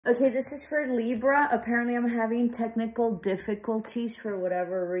Okay, this is for Libra. Apparently, I'm having technical difficulties for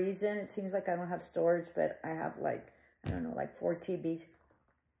whatever reason. It seems like I don't have storage, but I have like, I don't know, like 4 TBs.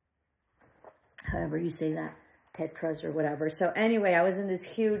 However you say that. Tetras or whatever. So anyway, I was in this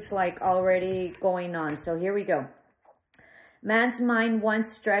huge, like, already going on. So here we go. Man's mind,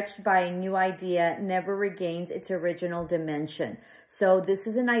 once stretched by a new idea, never regains its original dimension. So this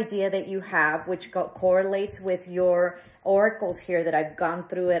is an idea that you have, which correlates with your oracles here that I've gone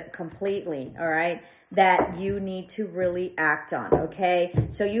through it completely, all right, that you need to really act on, okay?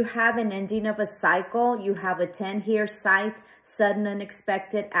 So you have an ending of a cycle. You have a 10 here, scythe, sudden,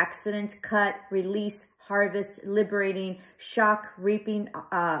 unexpected, accident, cut, release, harvest, liberating, shock, ripping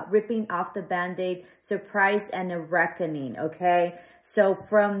off the Band-Aid, surprise, and a reckoning, okay? So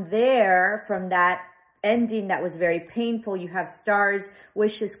from there, from that ending that was very painful, you have stars,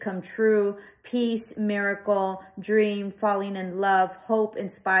 wishes come true, peace, miracle, dream, falling in love, hope,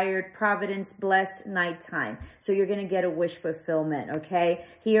 inspired, providence, blessed, nighttime. So you're going to get a wish fulfillment, okay?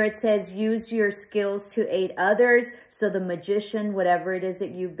 Here it says, use your skills to aid others. So the magician, whatever it is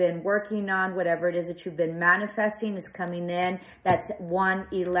that you've been working on, whatever it is that you've been manifesting is coming in. That's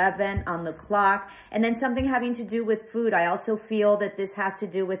 1:11 on the clock. And then something having to do with food. I also feel that this has to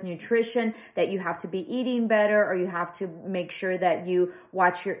do with nutrition, that you have to be eating better, or you have to make sure that you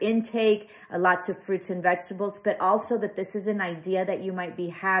watch your intake, lots of fruits and vegetables, but also that this is an idea that you might be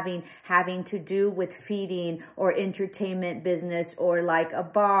having to do with feeding or entertainment business, or like a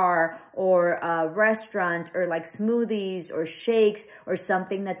bar or a restaurant, or like smoothies or shakes or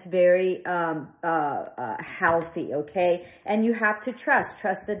something that's very healthy, okay? And you have to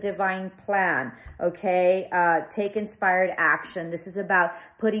trust the divine plan, okay? Take inspired action. This is about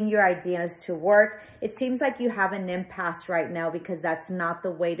putting your ideas to work. It seems like you have an impasse right now because that's not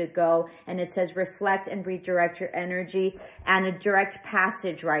the way to go. And it says reflect and redirect your energy, and a direct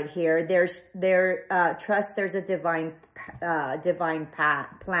passage right here. Trust there's a divine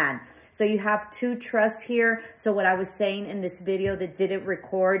plan. So you have 2 trusts here. So what I was saying in this video that didn't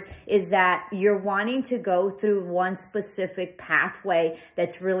record is that you're wanting to go through one specific pathway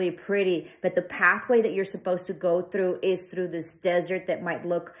that's really pretty, but the pathway that you're supposed to go through is through this desert that might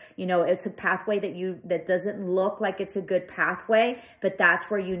look, you know, it's a pathway that doesn't look like it's a good pathway, but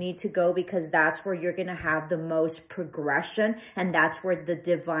that's where you need to go, because that's where you're going to have the most progression, and that's where the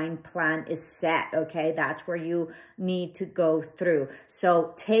divine plan is set, okay? That's where you need to go through.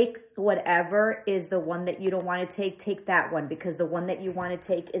 So take whatever is the one that you don't want to take that one, because the one that you want to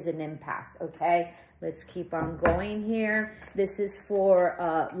take is an impasse, okay? Let's keep on going here. This is for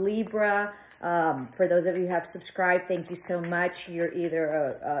Libra. For those of you who have subscribed, thank you so much. You're either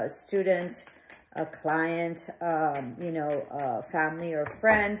a student, a client, you know, a family or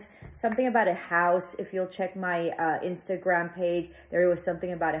friend. Something about a house. If you'll check my Instagram page, there was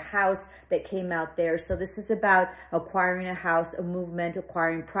something about a house that came out there. So this is about acquiring a house, a movement,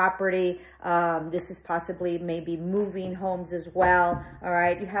 acquiring property. This is possibly maybe moving homes as well. All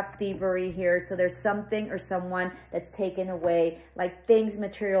right. You have thievery here. So there's something or someone that's taken away, like things,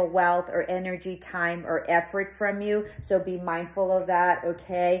 material wealth or energy, time or effort from you. So be mindful of that.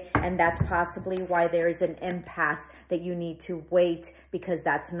 Okay. And that's possibly why there is an impasse, that you need to wait, because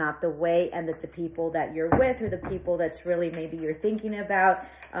that's not the way, and that the people that you're with, or the people that's really maybe you're thinking about,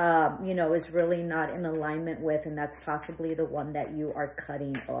 you know, is really not in alignment with, and that's possibly the one that you are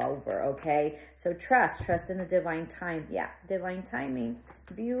cutting over, okay? So trust in the divine time. Yeah, divine timing.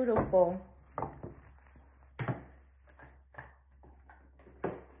 Beautiful.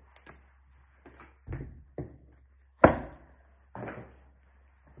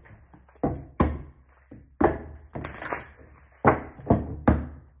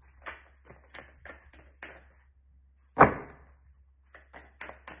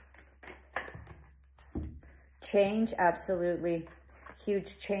 Change, absolutely.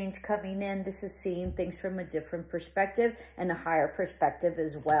 Huge change coming in. This is seeing things from a different perspective and a higher perspective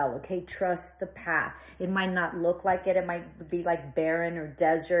as well. Okay, trust the path. It might not look like it. It might be like barren or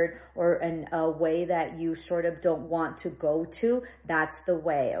desert, or a way that you sort of don't want to go to. That's the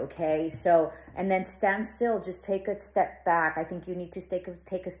way, okay? So, and then stand still. Just take a step back. I think you need to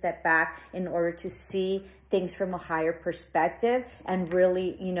take a step back in order to see things from a higher perspective, and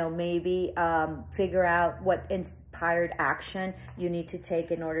really, you know, maybe figure out what inspired action you need to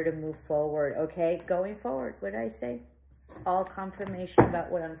take in order to move forward, okay? Going forward, what did I say? All confirmation about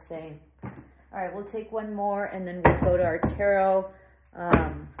what I'm saying. All right, we'll take one more, and then we'll go to our tarot.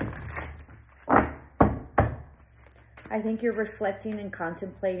 I think you're reflecting and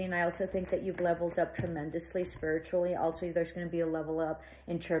contemplating. I also think that you've leveled up tremendously spiritually. Also, there's going to be a level up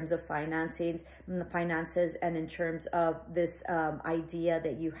in terms of finances and in terms of this idea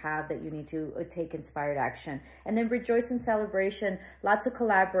that you have that you need to take inspired action. And then rejoice and celebration, lots of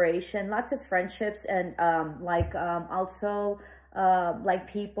collaboration, lots of friendships, and also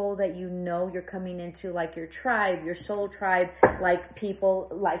like people that you know you're coming into, like your tribe, your soul tribe, like people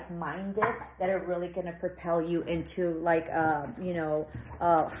like-minded that are really going to propel you into like you know,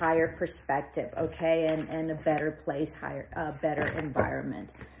 a higher perspective, okay, and a better place, better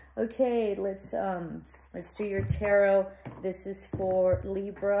environment. Okay, let's do your tarot. This is for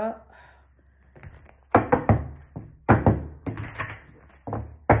Libra.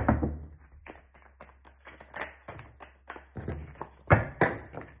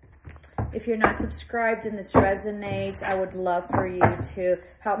 If you're not subscribed and this resonates, I would love for you to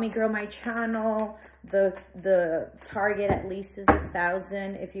help me grow my channel. The target at least is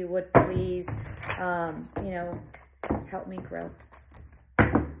 1,000. If you would please, you know, help me grow.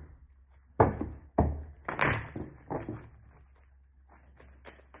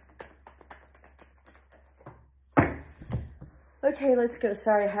 Okay, let's go.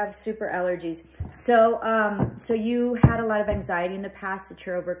 Sorry, I have super allergies. So, so you had a lot of anxiety in the past that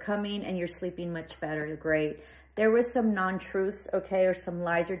you're overcoming, and you're sleeping much better. Great. There was some non-truths, okay, or some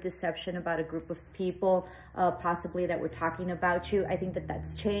lies or deception about a group of people, possibly that were talking about you. I think that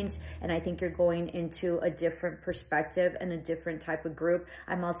that's changed, and I think you're going into a different perspective and a different type of group.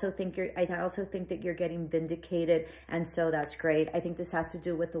 I also think that you're getting vindicated, and so that's great. I think this has to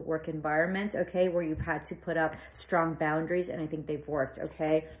do with the work environment, okay, where you've had to put up strong boundaries, and I think they've worked,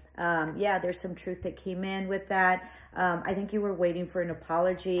 okay. Yeah, there's some truth that came in with that. I think you were waiting for an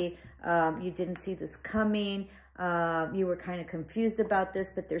apology. You didn't see this coming. You were kind of confused about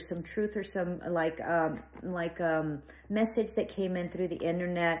this, but there's some truth or some message that came in through the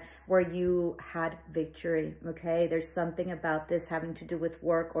internet where you had victory, okay? There's something about this having to do with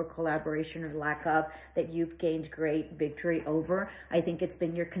work or collaboration or lack of that you've gained great victory over. I think it's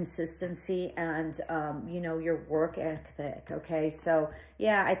been your consistency and, you know, your work ethic, okay? So,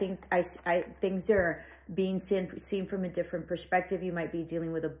 yeah, I think things are being seen from a different perspective. You might be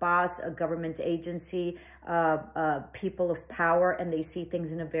dealing with a boss, a government agency, people of power, and they see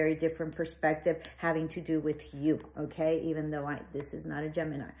things in a very different perspective having to do with you, okay? Even though this is not a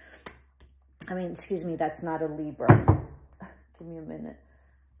Gemini. I mean, excuse me, that's not a Libra. Give me a minute.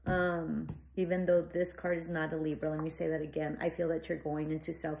 Even though this card is not a Libra, let me say that again. I feel that you're going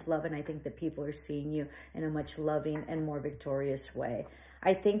into self-love, and I think that people are seeing you in a much loving and more victorious way.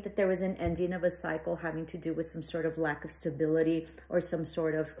 I think that there was an ending of a cycle having to do with some sort of lack of stability or some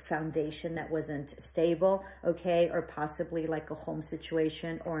sort of foundation that wasn't stable, okay? Or possibly like a home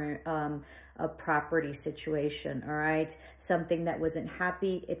situation or a property situation, all right? Something that wasn't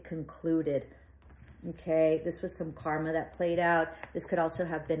happy, it concluded. Okay, this was some karma that played out. This could also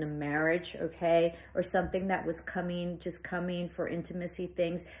have been a marriage, okay, or something that was just coming for intimacy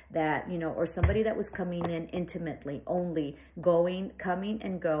things that, you know, or somebody that was coming in intimately, only coming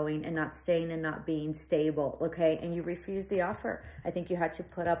and going and not staying and not being stable, okay, and you refused the offer. I think you had to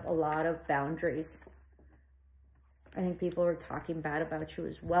put up a lot of boundaries. I think people were talking bad about you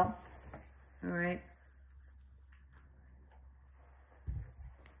as well, all right.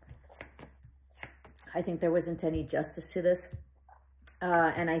 I think there wasn't any justice to this.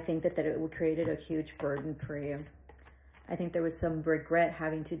 And I think that it created a huge burden for you. I think there was some regret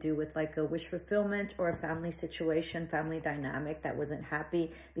having to do with like a wish fulfillment or a family situation, family dynamic that wasn't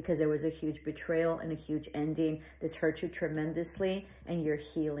happy because there was a huge betrayal and a huge ending. This hurt you tremendously and you're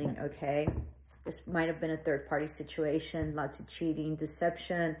healing, okay? This might have been a third-party situation, lots of cheating,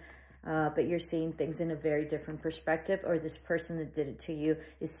 deception, but you're seeing things in a very different perspective, or this person that did it to you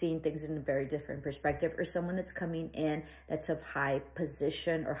is seeing things in a very different perspective, or someone that's coming in that's of high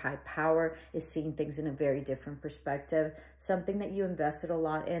position or high power is seeing things in a very different perspective. Something that you invested a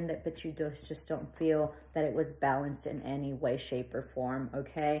lot in, but you just don't feel that it was balanced in any way, shape, or form,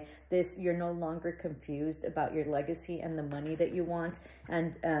 okay? You're no longer confused about your legacy and the money that you want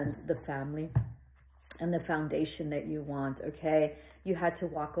and the family and the foundation that you want, okay? You had to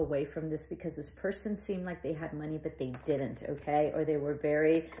walk away from this because this person seemed like they had money, but they didn't, okay? Or they were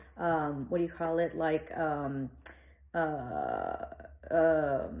very, what do you call it? Like, when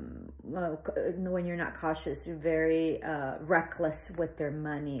you're not cautious, you're very reckless with their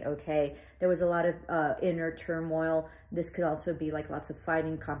money, okay? There was a lot of inner turmoil. This could also be like lots of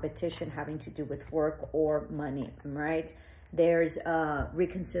fighting, competition, having to do with work or money, right? there's a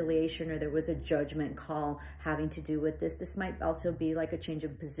reconciliation or there was a judgment call having to do with this. This might also be like a change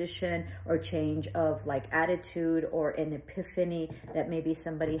of position or change of like attitude or an epiphany that maybe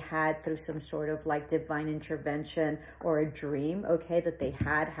somebody had through some sort of like divine intervention or a dream, okay, that they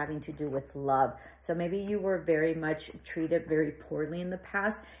had having to do with love. So maybe you were very much treated very poorly in the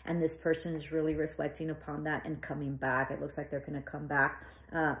past, and this person is really reflecting upon that and coming back. It looks like they're going to come back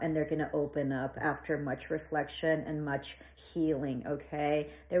and they're going to open up after much reflection and much healing, okay?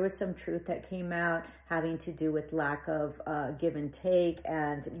 There was some truth that came out having to do with lack of give and take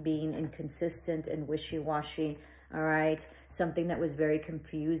and being inconsistent and wishy-washy, all right? Something that was very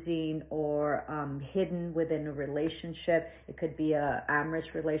confusing or hidden within a relationship. It could be a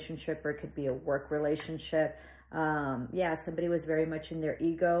amorous relationship or it could be a work relationship. Yeah, somebody was very much in their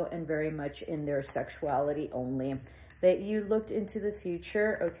ego and very much in their sexuality only. But you looked into the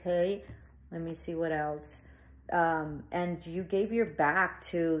future, okay? Let me see what else. And you gave your back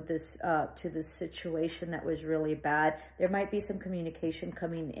to this situation that was really bad. There might be some communication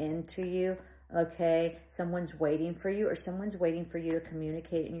coming into you, okay? Someone's waiting for you, or someone's waiting for you to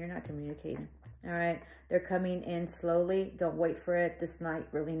communicate and you're not communicating, all right? They're coming in slowly. Don't wait for it. This night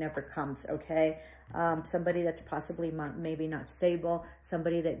really never comes, okay? Somebody that's possibly maybe not stable,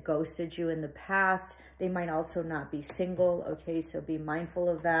 somebody that ghosted you in the past. They might also not be single, okay? So be mindful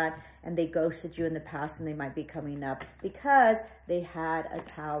of that. And they ghosted you in the past and they might be coming up because they had a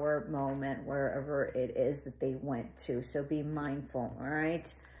tower moment wherever it is that they went to. So be mindful, all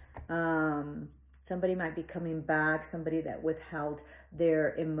right? Somebody might be coming back, somebody that withheld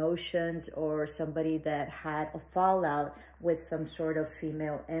their emotions, or somebody that had a fallout with some sort of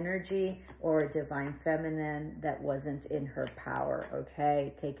female energy or divine feminine that wasn't in her power,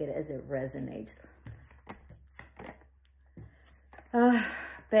 okay? Take it as it resonates.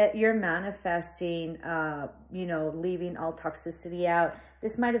 But you're manifesting, you know, leaving all toxicity out.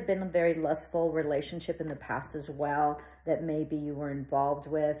 This might have been a very lustful relationship in the past as well that maybe you were involved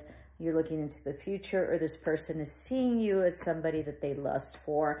with. You're looking into the future, or this person is seeing you as somebody that they lust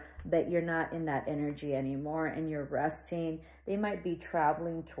for, but you're not in that energy anymore and you're resting. They might be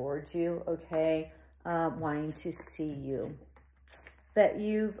traveling towards you, okay, wanting to see you. But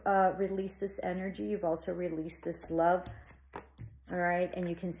you've released this energy. You've also released this love. All right, and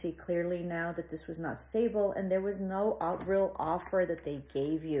you can see clearly now that this was not stable and there was no real offer that they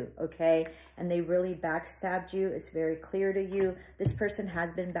gave you, okay? And they really backstabbed you. It's very clear to you. This person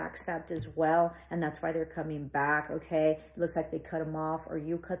has been backstabbed as well, and that's why they're coming back, okay? It looks like they cut them off or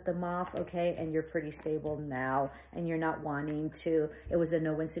you cut them off, okay? And you're pretty stable now, and you're not wanting to, it was a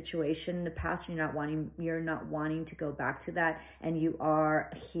no-win situation in the past. You're not wanting to go back to that, and you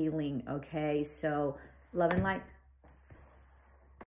are healing, okay? So love and light.